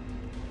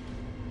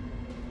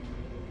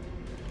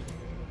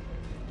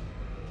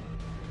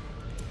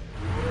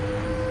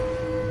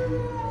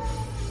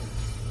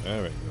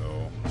 There we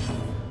go.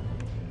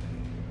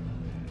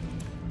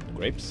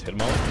 Grapes, hit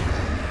them all.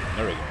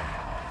 There we go.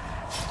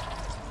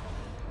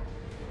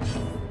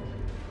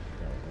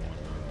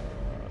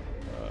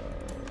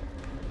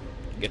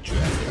 Get you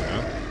out of here,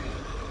 huh?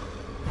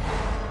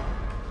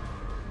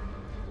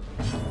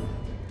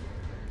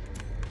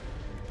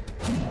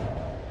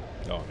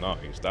 Oh no,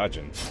 he's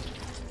dodging.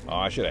 Oh,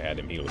 I should have had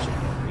him heal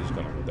somewhere. He's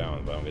gonna go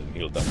down, but I'm getting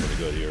healed up pretty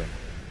good here.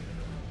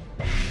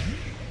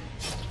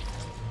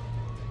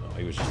 Oh,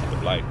 he was just in the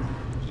blight.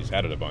 He's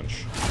had it a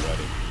bunch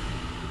already.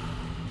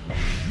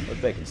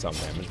 They're taking some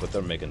damage, but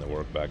they're making the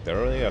work back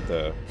there. They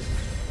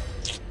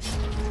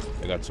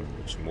got some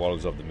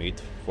walls of the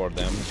meat for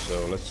them.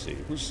 So let's see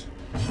who's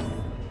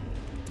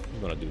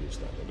gonna do this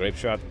time. A grape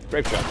shot.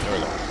 Grape shot. There we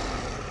go.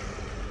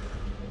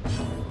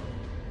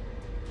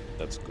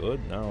 That's good.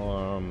 Now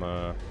I'm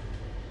gonna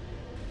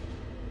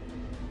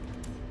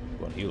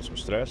heal some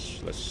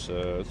stress. Let's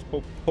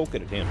poke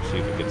it at him. See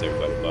if we get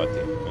everybody but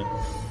him.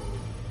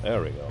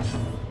 There we go.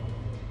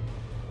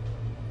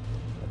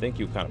 I think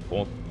you kind of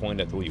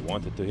point at who you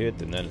wanted to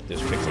hit, and then it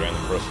just picks a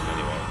random person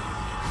anyway.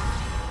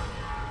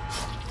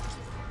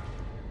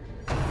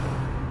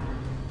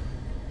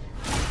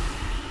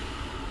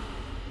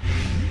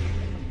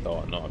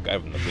 Oh no, guy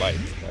from the blight.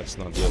 That's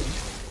not good.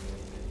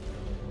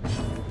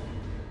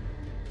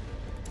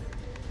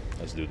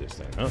 Let's do this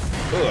then, huh?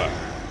 Ugh.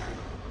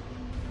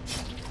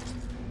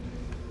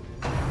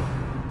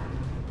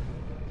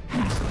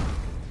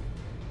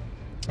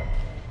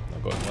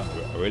 Not going well.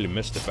 I really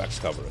missed the Vex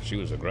cover. She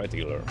was a great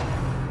healer.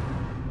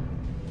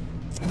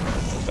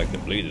 Looks like the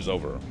bleed is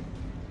over.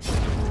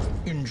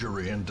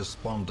 Injury and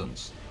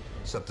despondence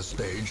set the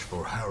stage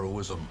for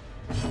heroism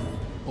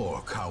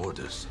or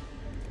cowardice.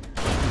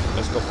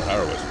 Let's go for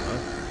heroism, huh?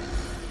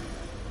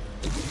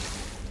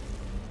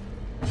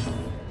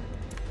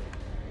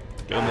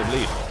 Get him the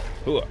bleed.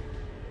 Hooah.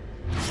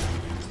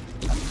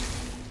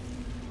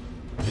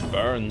 It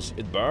burns.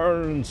 It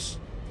burns.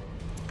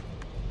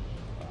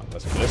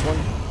 Let's get this one.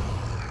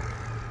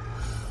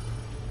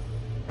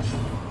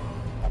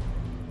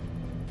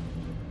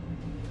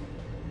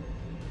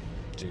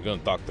 So you're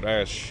gonna talk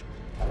trash.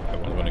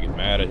 Everyone's gonna get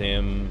mad at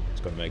him.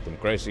 It's gonna make them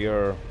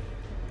crazier.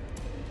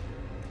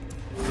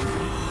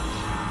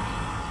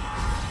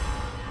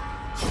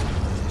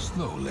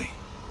 Slowly.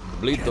 The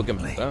bleed took him,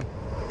 huh?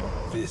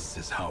 This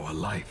is how a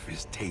life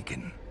is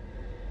taken.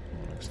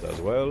 Next as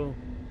well.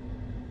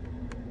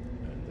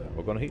 And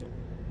we're gonna heal.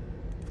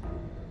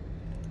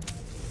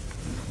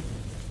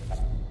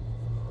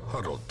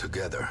 Huddled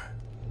together.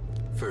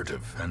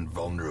 Furtive and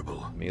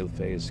vulnerable. Meal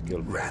phase,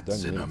 kill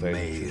Rats in a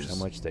maze. How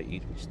much they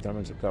eat, which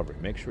determines recovery.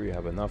 Make sure you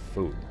have enough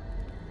food.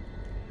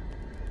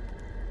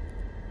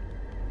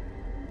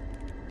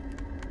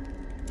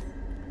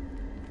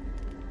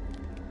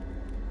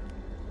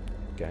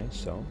 Okay,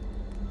 so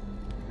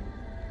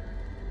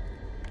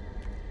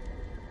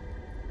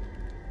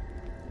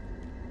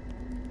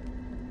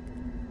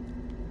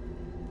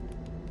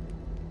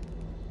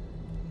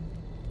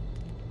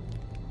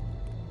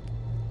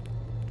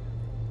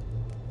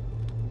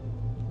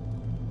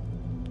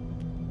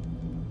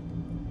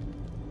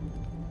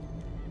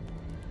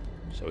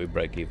we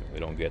break even. We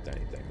don't get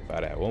anything. If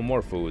I'd had one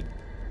more food,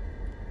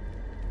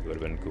 it would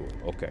have been cool.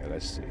 Okay,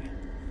 let's see.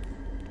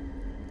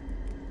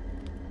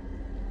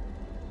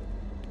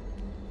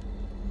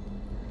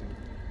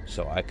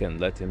 So I can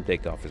let him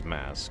take off his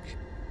mask.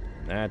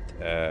 That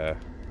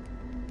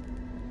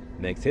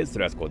makes his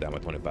stress go down by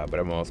 25, but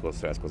everyone else's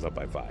stress goes up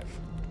by 5.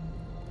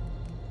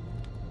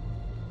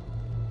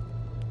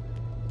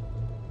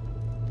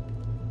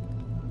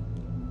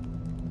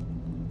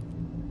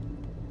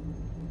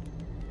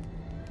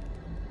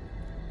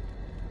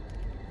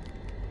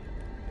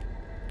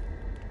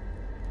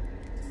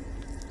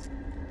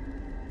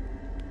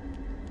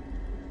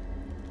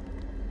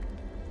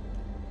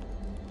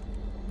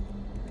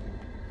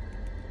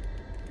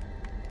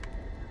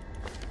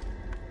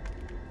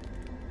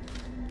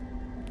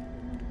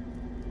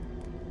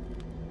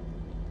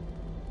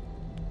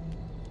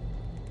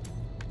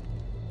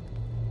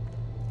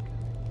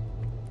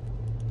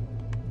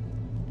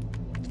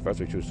 First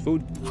we choose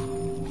food.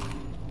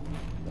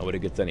 Nobody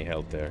gets any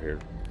health there here.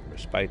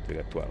 Respite, we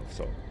got 12,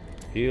 so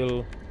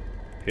heal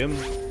him.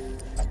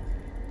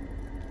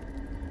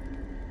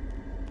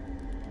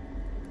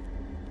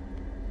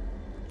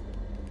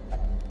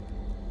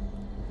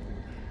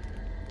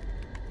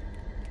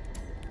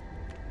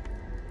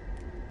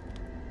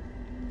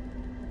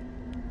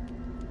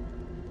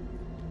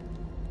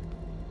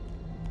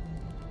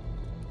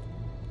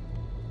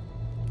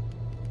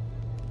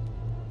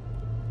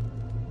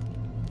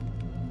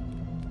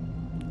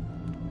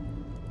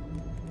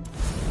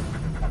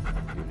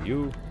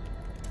 You.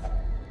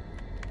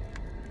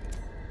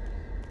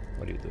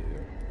 What do you do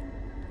here?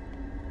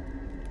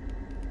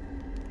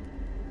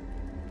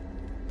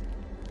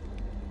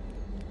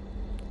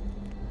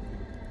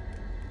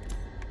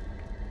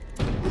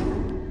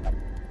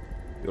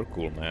 You're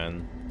cool,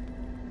 man.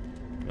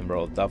 Remember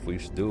all the stuff we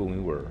used to do when we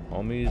were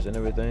homies and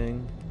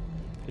everything?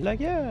 You're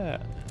like,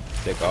 yeah.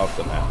 Take off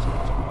the mask.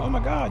 Oh my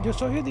god, you're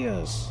so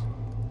hideous.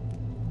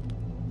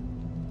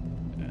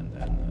 And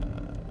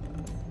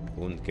then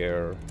wound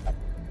care.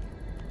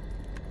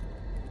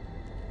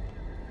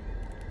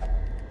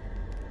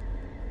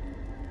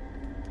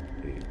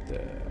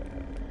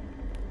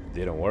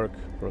 Didn't work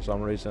for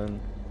some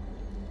reason.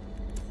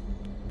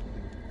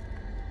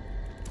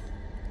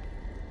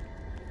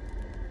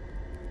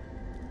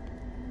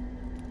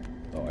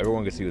 Oh,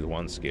 everyone gets to use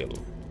one skill.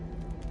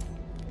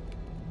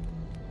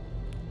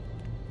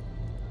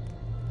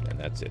 And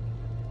that's it.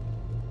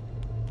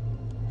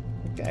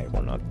 Okay,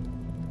 we're not...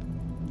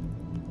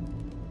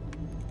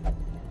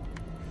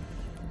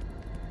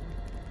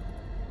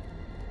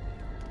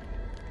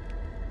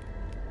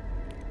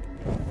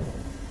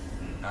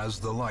 As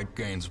the light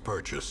gains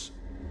purchase,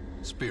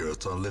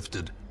 spirits are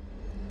lifted,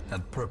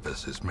 and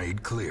purpose is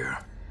made clear.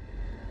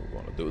 We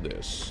want to do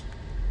this.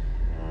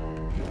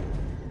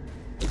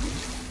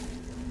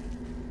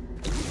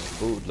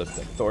 Food, let's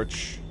take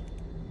torch.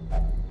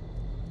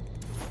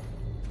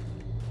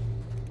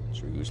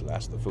 Should we use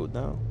last of the food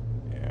now?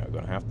 Yeah, we're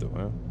gonna have to,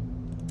 huh?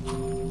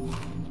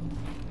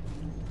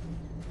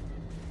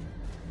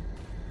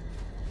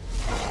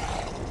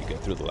 Did you get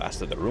through the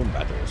last of the room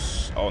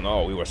battles? Oh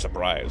no, we were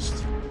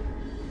surprised.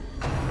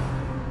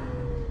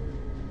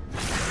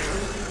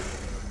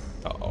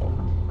 Uh-oh.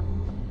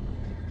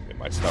 We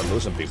might start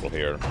losing people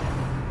here.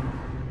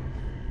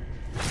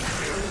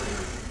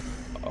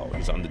 Oh,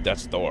 he's on the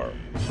death's door.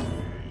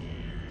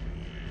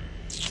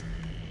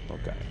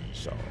 Okay,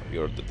 so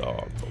you're the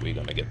dog, but we're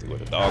gonna get to where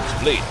the dogs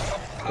bleed.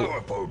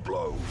 Powerful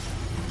blow.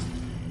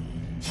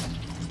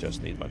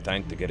 Just need my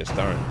tank to get his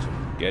turn, so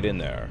get in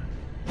there.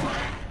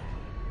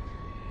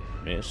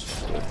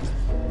 Miss. Good.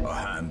 A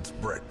hand's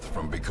breadth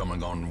from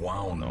becoming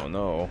unwound. Oh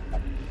no.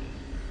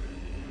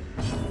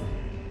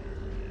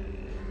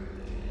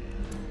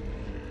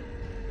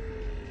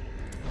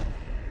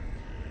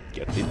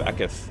 Get thee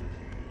backeth.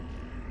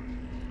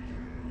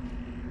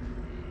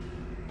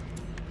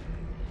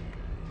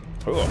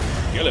 Oh,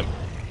 kill him.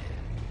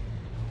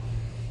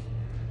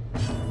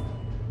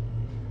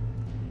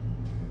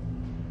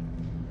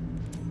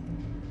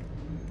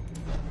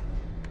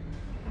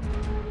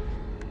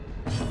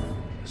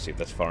 Let's see if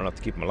that's far enough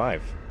to keep him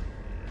alive.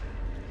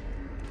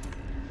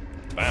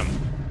 Bam.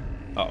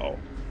 Uh-oh.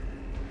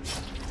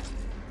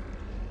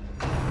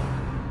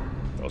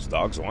 Those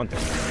dogs want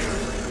him.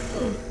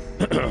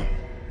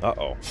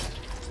 Uh-oh.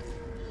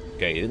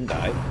 Okay, he didn't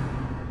die.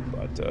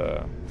 But,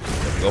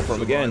 let's go for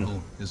him again.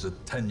 Survival is a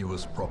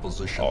tenuous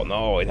proposition. Oh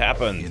no, it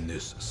happened. In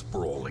this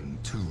sprawling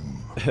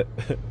tomb.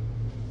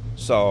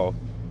 So,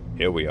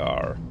 here we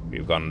are.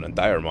 We've gone an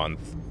entire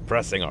month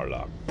pressing our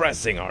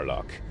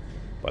luck.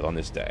 But on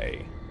this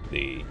day,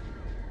 the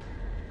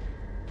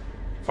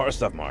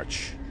 1st of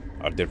March,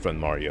 our dear friend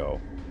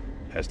Mario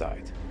has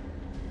died.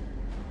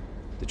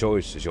 The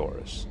choice is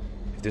yours.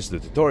 If this is the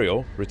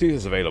tutorial, retreat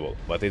is available,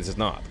 but this is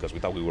not, because we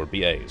thought we were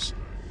BAs.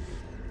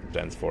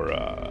 Planned for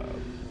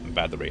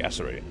battery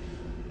Assery.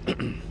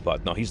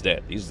 But no, he's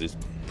dead. He's this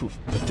poof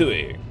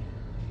patooey.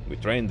 We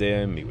trained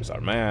him, he was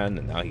our man,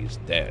 and now he's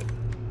dead.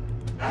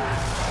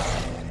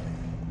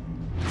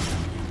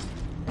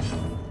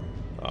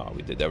 Oh,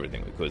 we did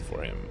everything we could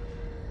for him.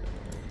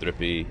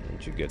 Drippy,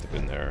 don't you get up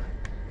in there?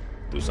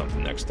 Do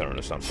something next turn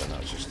or something. I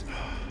was just...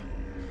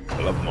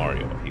 I love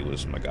Mario. He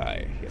was my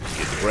guy. He had to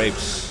get the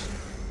grapes.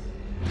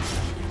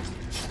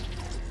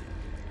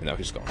 And now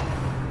he's gone.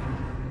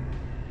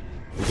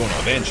 We're gonna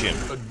avenge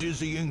him. A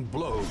dizzying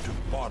blow to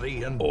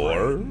body and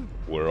Or brain.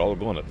 we're all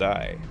gonna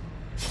die.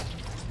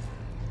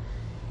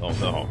 Oh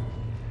no.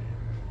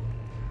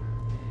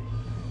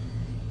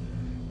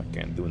 I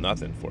can't do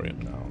nothing for him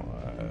now.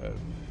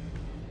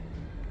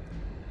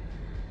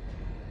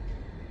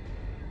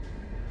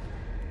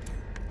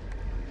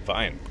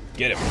 Fine,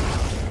 get him.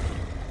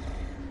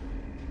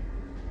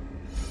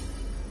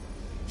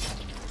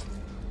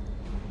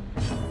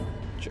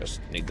 Just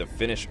need to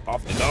finish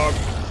off the dog.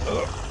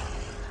 Ugh.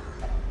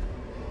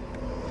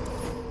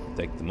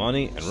 Take the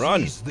money and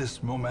run. Seize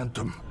this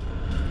momentum.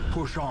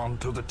 Push on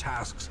to the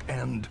task's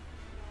end.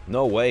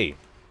 No way.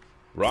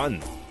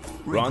 Run!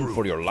 Run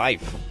for your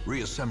life!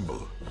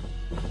 Reassemble.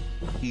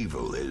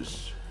 Evil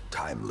is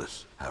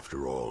timeless,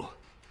 after all.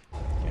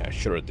 Yeah,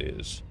 sure it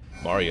is.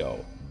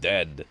 Mario,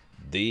 dead.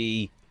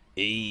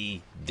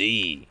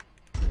 D-E-D.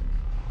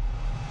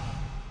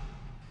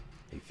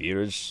 He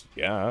fears,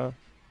 yeah.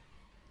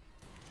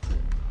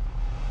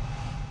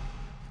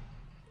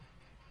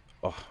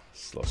 Oh,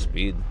 slow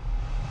speed.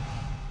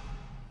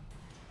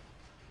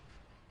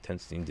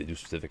 Tensing to do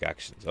specific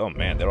actions. Oh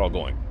man, they're all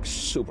going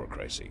super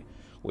crazy.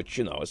 Which,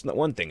 you know, it's not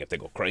one thing if they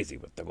go crazy,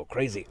 but to go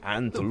crazy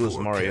and to The lose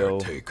poor Mario.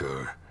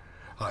 caretaker.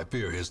 I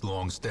fear his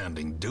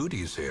long-standing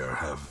duties here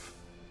have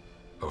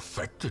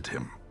affected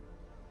him.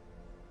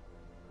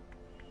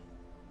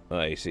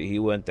 You see, he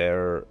went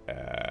there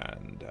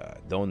and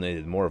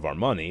donated more of our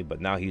money,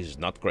 but now he's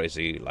not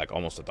crazy, like,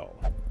 almost at all.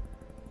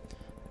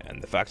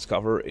 And the facts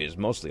cover is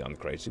mostly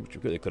uncrazy, which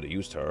we really could have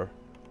used her.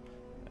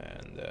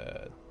 And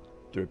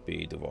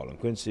Drippy, Duval, and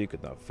Quincy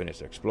could not finish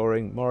their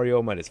exploring.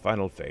 Mario met his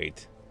final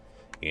fate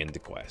in the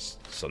quest.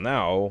 So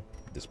now,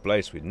 this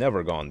place we'd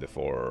never gone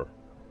before,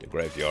 the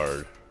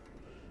graveyard,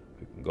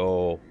 we can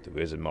go to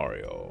visit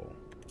Mario.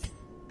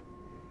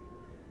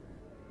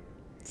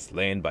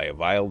 Slain by a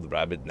wild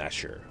rabbit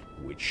Gnasher,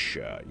 which,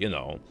 you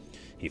know,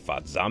 he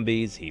fought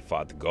zombies, he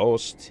fought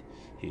ghosts,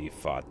 he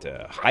fought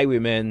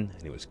highwaymen,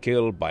 and he was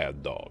killed by a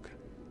dog.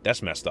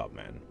 That's messed up,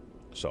 man.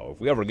 So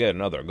if we ever get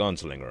another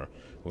gunslinger,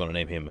 we're gonna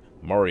name him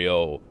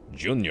Mario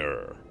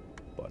Jr.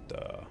 But,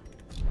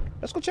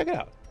 let's go check it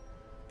out.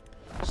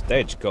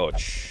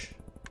 Stagecoach.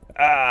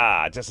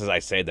 Ah, just as I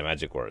say the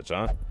magic words,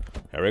 huh?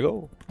 Here we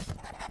go.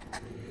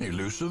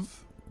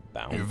 Elusive,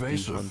 Bounty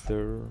evasive,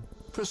 hunter.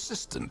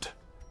 persistent.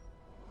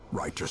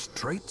 Righteous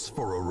traits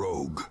for a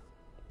rogue.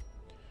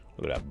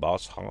 Look at that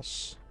boss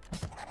house.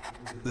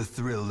 The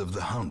thrill of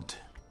the hunt.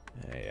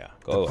 Yeah,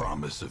 The go.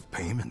 promise of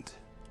payment.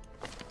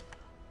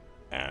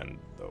 And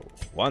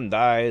one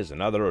dies,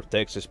 another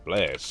takes his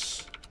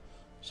place.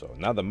 So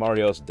now that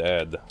Mario's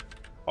dead,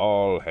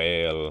 all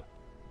hail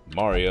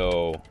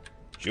Mario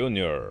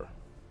Jr.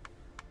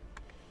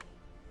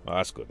 Well,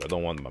 that's good. I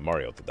don't want my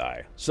Mario to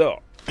die. So,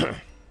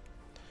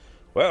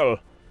 well,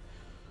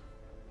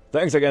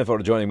 thanks again for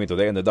joining me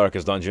today in the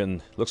Darkest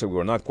Dungeon. Looks like we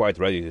were not quite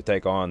ready to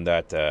take on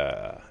that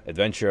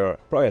adventure.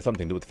 Probably had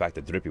something to do with the fact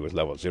that Drippy was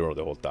level 0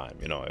 the whole time.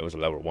 You know, it was a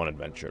level 1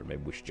 adventure.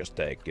 Maybe we should just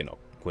take, you know,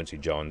 Quincy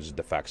Jones,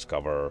 the facts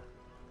cover.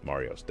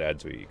 Mario's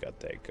dead, so we gotta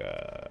take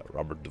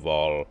Robert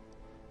Duvall.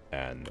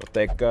 And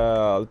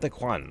we'll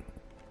take Juan.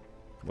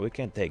 But we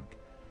can't take...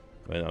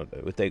 Well,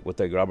 we'll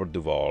take Robert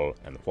Duvall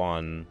and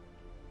Juan.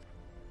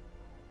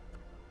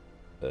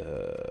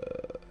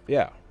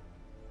 Yeah.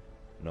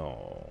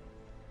 No.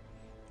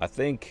 I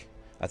think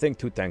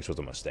 2 tanks was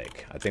a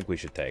mistake. I think we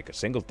should take a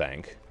single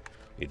tank,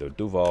 either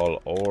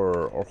Duval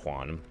or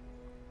Juan,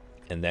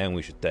 and then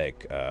we should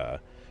take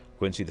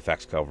Quincy the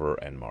facts cover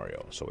and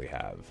Mario. So we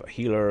have a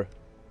healer,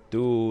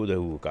 2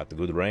 who got the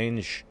good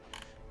range,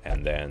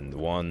 and then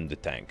 1 the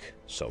tank.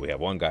 So we have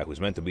 1 guy who's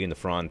meant to be in the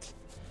front,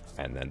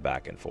 and then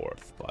back and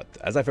forth. But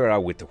as I figured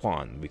out with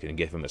Juan, we can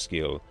give him a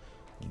skill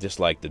just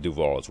like the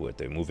Duvals with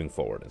the moving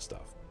forward and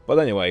stuff. But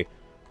anyway,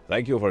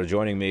 thank you for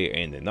joining me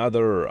in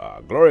another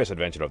glorious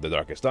adventure of the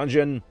Darkest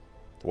Dungeon.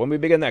 When we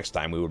begin next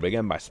time, we will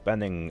begin by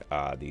spending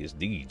these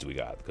deeds we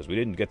got, because we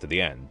didn't get to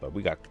the end, but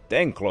we got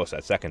dang close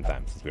that second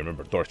time since we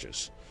remember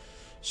torches.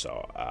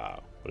 So,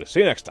 we'll see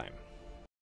you next time.